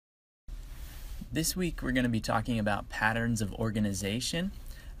This week we're going to be talking about patterns of organization.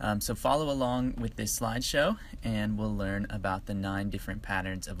 So follow along with this slideshow and we'll learn about the 9 different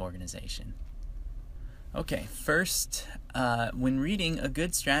patterns of organization. Okay, first, when reading, a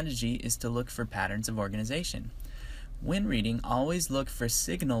good strategy is to look for patterns of organization. When reading, always look for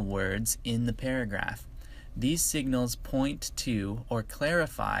signal words in the paragraph. These signals point to or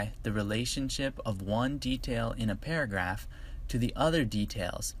clarify the relationship of one detail in a paragraph to the other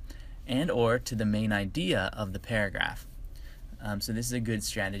details and or to the main idea of the paragraph. So this is a good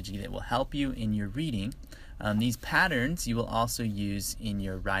strategy that will help you in your reading. These patterns you will also use in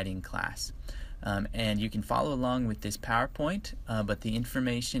your writing class. And you can follow along with this PowerPoint, but the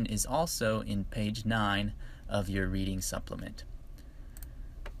information is also in page 9 of your reading supplement.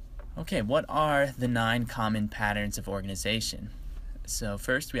 Okay, what are the 9 common patterns of organization? So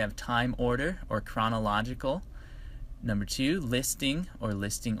first we have time order or chronological. Number 2, listing or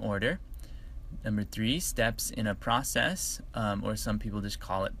listing order. Number 3, steps in a process, or some people just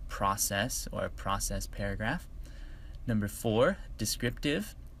call it process or a process paragraph. Number 4,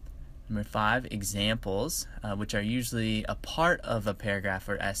 descriptive. Number 5, examples, which are usually a part of a paragraph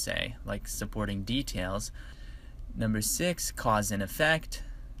or essay, like supporting details. Number 6, cause and effect.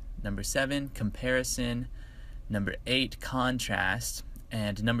 Number 7, comparison. Number 8, contrast.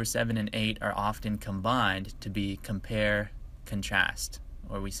 And number 7 and 8 are often combined to be compare, contrast,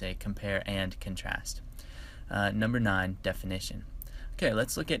 or we say compare and contrast. Number 9, definition. Okay,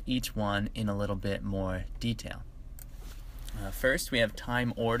 let's look at each one in a little bit more detail. First, we have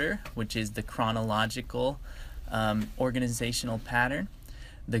time order, which is the chronological organizational pattern.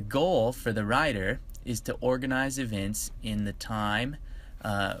 The goal for the writer is to organize events in the time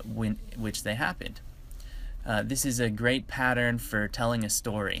which they happened. This is a great pattern for telling a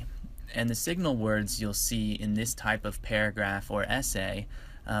story, and the signal words you'll see in this type of paragraph or essay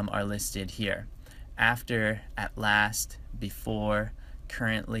are listed here. After, at last, before,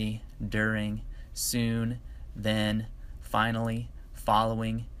 currently, during, soon, then, finally,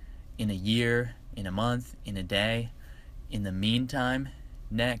 following, in a year, in a month, in a day, in the meantime,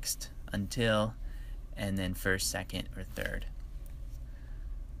 next, until, and then first, second, or third.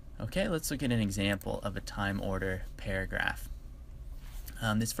 Okay, let's look at an example of a time order paragraph.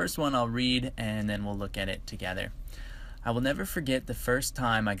 This first one I'll read and then we'll look at it together. I will never forget the first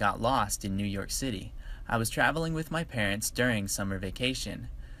time I got lost in New York City. I was traveling with my parents during summer vacation.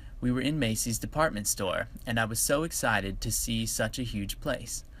 We were in Macy's department store and I was so excited to see such a huge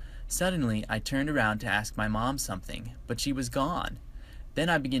place. Suddenly I turned around to ask my mom something, but she was gone. Then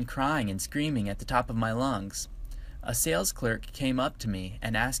I began crying and screaming at the top of my lungs. A sales clerk came up to me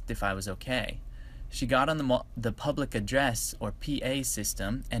and asked if I was okay. She got on the public address or PA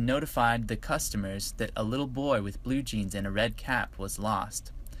system and notified the customers that a little boy with blue jeans and a red cap was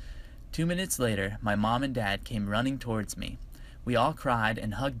lost. 2 minutes later, my mom and dad came running towards me. We all cried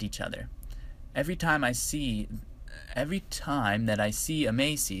and hugged each other. Every time that I see a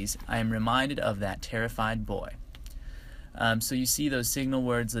Macy's, I am reminded of that terrified boy. So you see those signal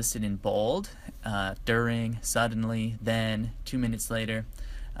words listed in bold, during, suddenly, then, 2 minutes later,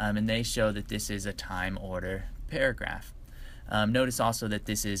 and they show that this is a time order paragraph. Notice also that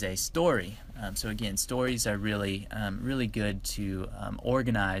this is a story. So again, stories are really good to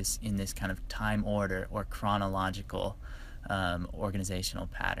organize in this kind of time order or chronological organizational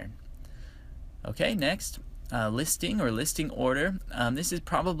pattern. Okay, next. Listing or listing order. This is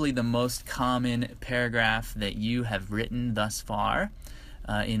probably the most common paragraph that you have written thus far.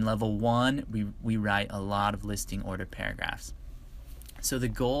 In level 1, we write a lot of listing order paragraphs. So the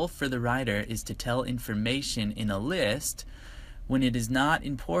goal for the writer is to tell information in a list when it is not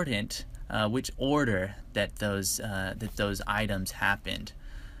important which order that those items happened.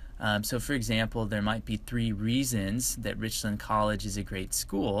 So for example, there might be 3 reasons that Richland College is a great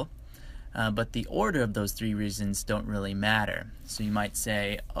school. But the order of those 3 reasons don't really matter. So you might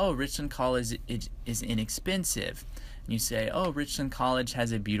say, oh, Richland College is inexpensive. And you say, oh, Richland College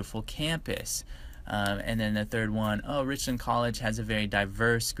has a beautiful campus. And then the third one, oh, Richland College has a very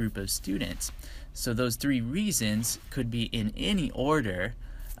diverse group of students. So those 3 reasons could be in any order,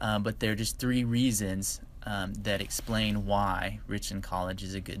 but they're just 3 reasons that explain why Richland College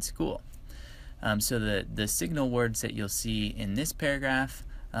is a good school. So the signal words that you'll see in this paragraph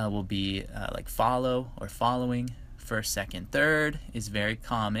will be like follow or following. First, second, third is very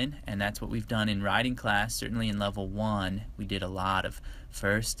common, and that's what we've done in writing class. Certainly in level 1 we did a lot of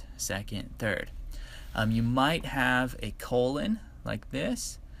first, second, third. You might have a colon like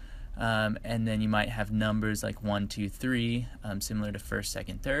this, and then you might have numbers like 1, 2, 3, similar to first,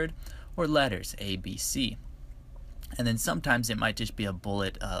 second, third, or letters A, B, C. And then sometimes it might just be a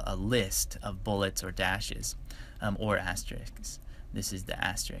bullet, a list of bullets or dashes, or asterisks. This is the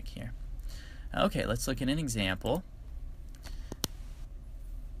asterisk here. Okay, let's look at an example.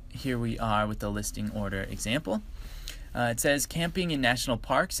 Here we are with the listing order example. It says, camping in national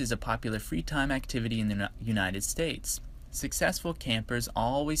parks is a popular free time activity in the United States. Successful campers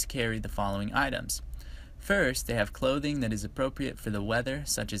always carry the following items. First, they have clothing that is appropriate for the weather,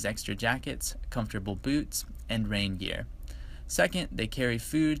 such as extra jackets, comfortable boots, and rain gear. Second, they carry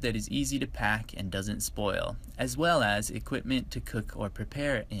food that is easy to pack and doesn't spoil, as well as equipment to cook or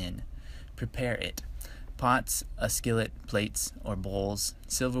prepare it. Pots, a skillet, plates or bowls,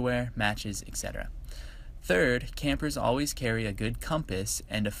 silverware, matches, etc. Third, campers always carry a good compass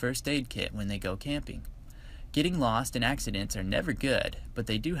and a first aid kit when they go camping. Getting lost and accidents are never good, but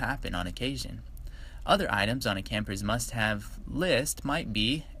they do happen on occasion. Other items on a camper's must-have list might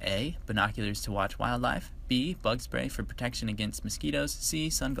be A. Binoculars to watch wildlife, B. Bug spray for protection against mosquitoes, C.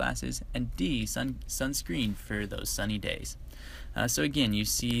 Sunglasses, and D. Sunscreen for those sunny days. So again, you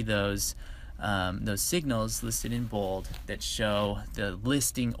see those signals listed in bold that show the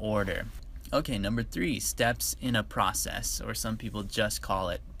listing order. Okay, number 3, steps in a process, or some people just call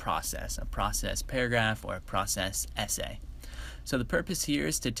it process, a process paragraph or a process essay. So the purpose here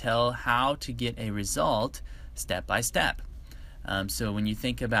is to tell how to get a result step by step. So when you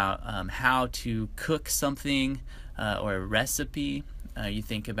think about how to cook something or a recipe, you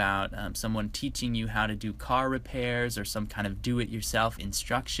think about someone teaching you how to do car repairs or some kind of do-it-yourself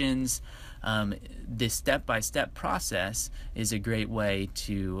instructions. This step-by-step process is a great way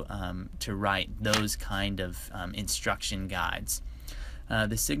to write those kind of instruction guides.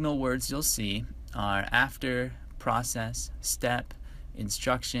 The signal words you'll see are after, process, step,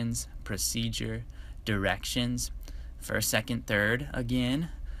 instructions, procedure, directions, first, second, third, again,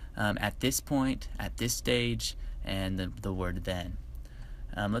 at this point, at this stage, and the word then.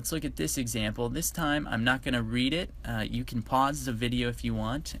 Let's look at this example. This time I'm not going to read it. You can pause the video if you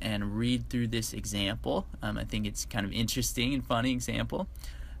want and read through this example. I think it's kind of interesting and funny example.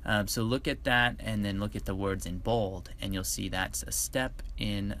 So look at that and then look at the words in bold, and you'll see that's a step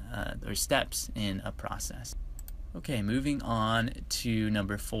in or steps in a process. Okay, moving on to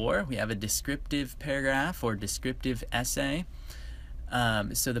number 4, we have a descriptive paragraph or descriptive essay.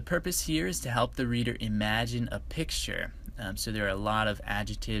 So the purpose here is to help the reader imagine a picture. So there are a lot of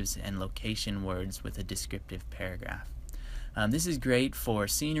adjectives and location words with a descriptive paragraph. This is great for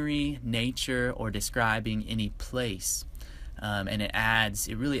scenery, nature, or describing any place. And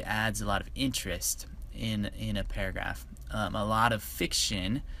it really adds a lot of interest in a paragraph. A lot of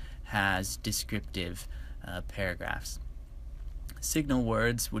fiction has descriptive paragraphs. Signal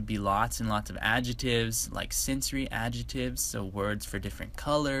words would be lots and lots of adjectives, like sensory adjectives, so words for different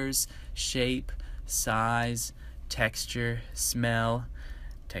colors, shape, size, texture, smell,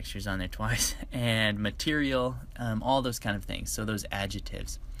 texture's on there twice, and material, all those kind of things, so those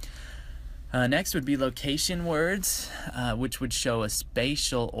adjectives. Next would be location words, which would show a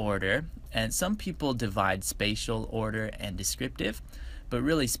spatial order, and some people divide spatial order and descriptive, but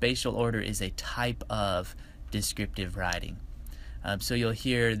really spatial order is a type of descriptive writing. So you'll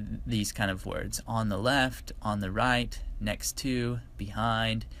hear these kind of words: on the left, on the right, next to,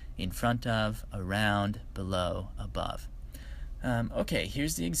 behind, in front of, around, below, above. Okay,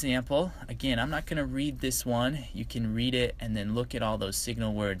 here's the example. Again, I'm not going to read this one. You can read it and then look at all those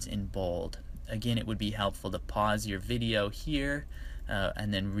signal words in bold. Again, it would be helpful to pause your video here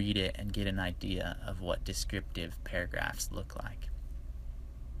and then read it and get an idea of what descriptive paragraphs look like.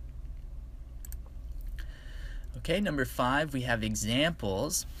 Okay, number 5, we have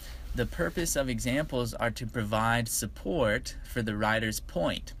examples. The purpose of examples are to provide support for the writer's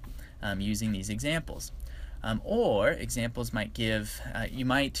point using these examples. Or examples might give, you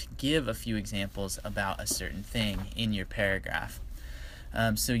might give a few examples about a certain thing in your paragraph.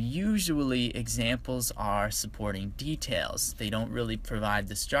 So usually examples are supporting details. They don't really provide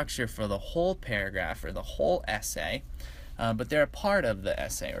the structure for the whole paragraph or the whole essay, but they're a part of the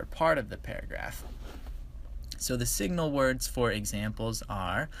essay or part of the paragraph. So the signal words for examples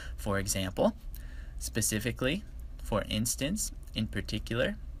are, for example, specifically, for instance, in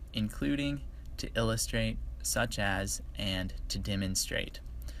particular, including, to illustrate, such as, and to demonstrate.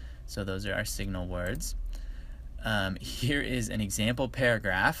 So those are our signal words. Here is an example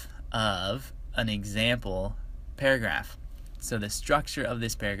paragraph of an example paragraph. So the structure of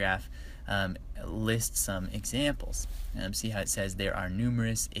this paragraph lists some examples. See how it says there are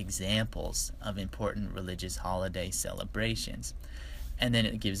numerous examples of important religious holiday celebrations. And then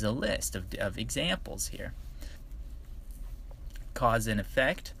it gives a list of examples here. Cause and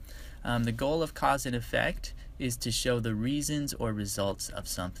effect. The goal of cause and effect is to show the reasons or results of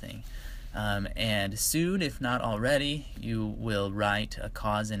something. And soon, if not already, you will write a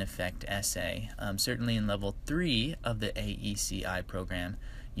cause and effect essay. Certainly in level 3 of the AECI program,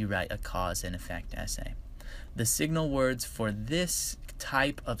 you write a cause and effect essay. The signal words for this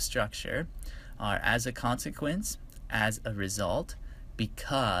type of structure are as a consequence, as a result,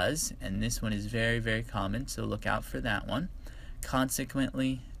 because, and this one is very, very common, so look out for that one,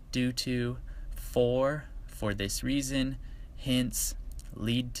 consequently, due to, for this reason, hence,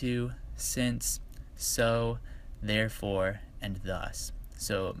 lead to, since, so, therefore, and thus.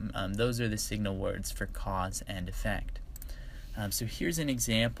 So those are the signal words for cause and effect. So here's an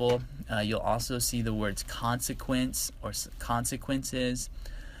example. You'll also see the words consequence or consequences.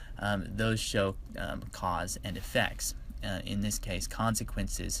 Those show cause and effects. In this case,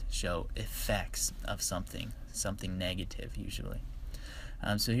 consequences show effects of something negative usually.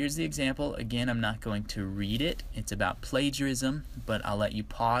 So here's the example. Again, I'm not going to read it. It's about plagiarism, but I'll let you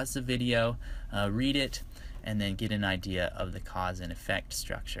pause the video, read it, and then get an idea of the cause and effect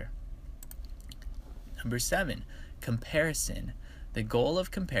structure. Number 7, comparison. The goal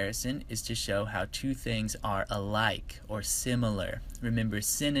of comparison is to show how two things are alike or similar. Remember,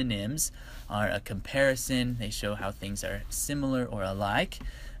 synonyms are a comparison. They show how things are similar or alike.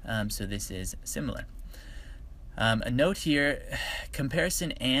 So this is similar. A note here,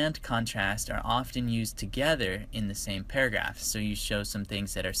 comparison and contrast are often used together in the same paragraph. So you show some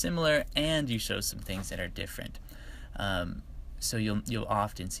things that are similar and you show some things that are different. So you'll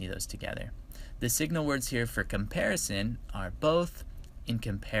often see those together. The signal words here for comparison are both, in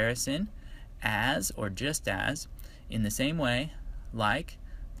comparison, as or just as, in the same way, like,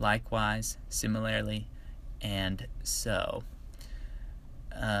 likewise, similarly, and so.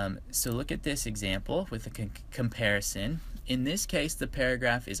 So look at this example with a comparison. In this case, the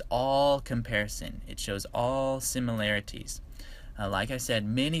paragraph is all comparison. It shows all similarities. Like I said,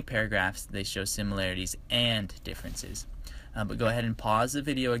 many paragraphs, they show similarities and differences. But go ahead and pause the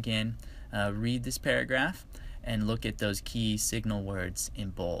video again, read this paragraph, and look at those key signal words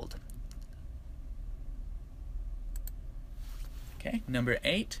in bold. Okay, number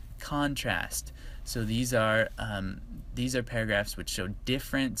 8, contrast. So these are paragraphs which show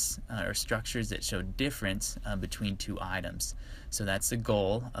difference or structures that show difference between two items. So that's the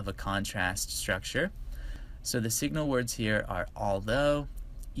goal of a contrast structure. So the signal words here are although,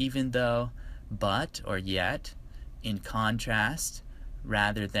 even though, but or yet, in contrast,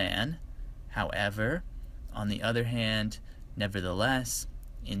 rather than, however, on the other hand, nevertheless,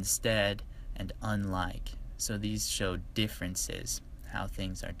 instead, and unlike. So these show differences, how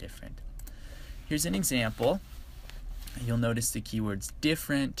things are different. Here's an example. You'll notice the keywords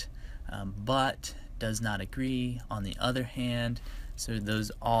different, but, does not agree, on the other hand. So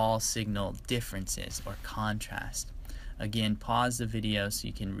those all signal differences or contrast. Again, pause the video so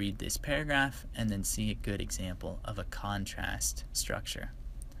you can read this paragraph and then see a good example of a contrast structure.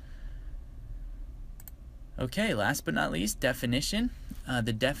 Okay, last but not least, definition.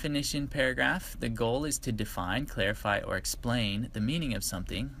 The definition paragraph, the goal is to define, clarify, or explain the meaning of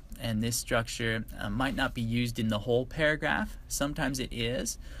something. And this structure might not be used in the whole paragraph. Sometimes it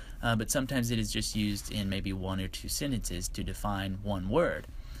is, but sometimes it is just used in maybe 1 or 2 sentences to define one word.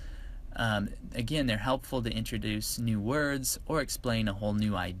 Again, they're helpful to introduce new words or explain a whole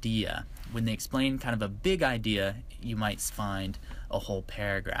new idea. When they explain kind of a big idea, you might find a whole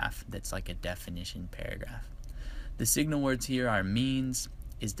paragraph that's like a definition paragraph. The signal words here are means,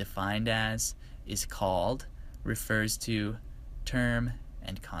 is defined as, is called, refers to, term,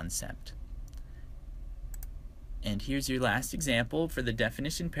 and concept. And here's your last example for the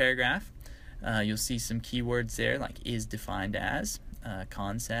definition paragraph. You'll see some keywords there like is defined as,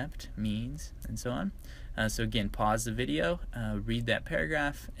 concept, means, and so on. So again, pause the video, read that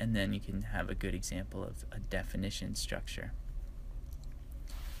paragraph, and then you can have a good example of a definition structure.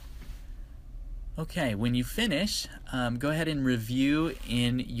 Okay, when you finish, go ahead and review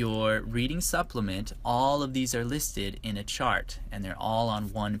in your reading supplement. All of these are listed in a chart, and they're all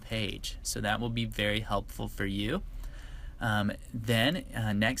on one page. So that will be very helpful for you. Then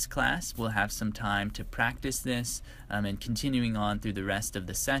next class we'll have some time to practice this, and continuing on through the rest of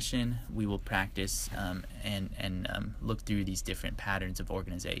the session we will practice and look through these different patterns of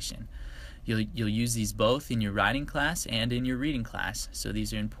organization. You'll use these both in your writing class and in your reading class, so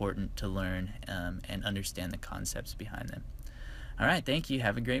these are important to learn and understand the concepts behind them. Alright, thank you.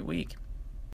 Have a great week.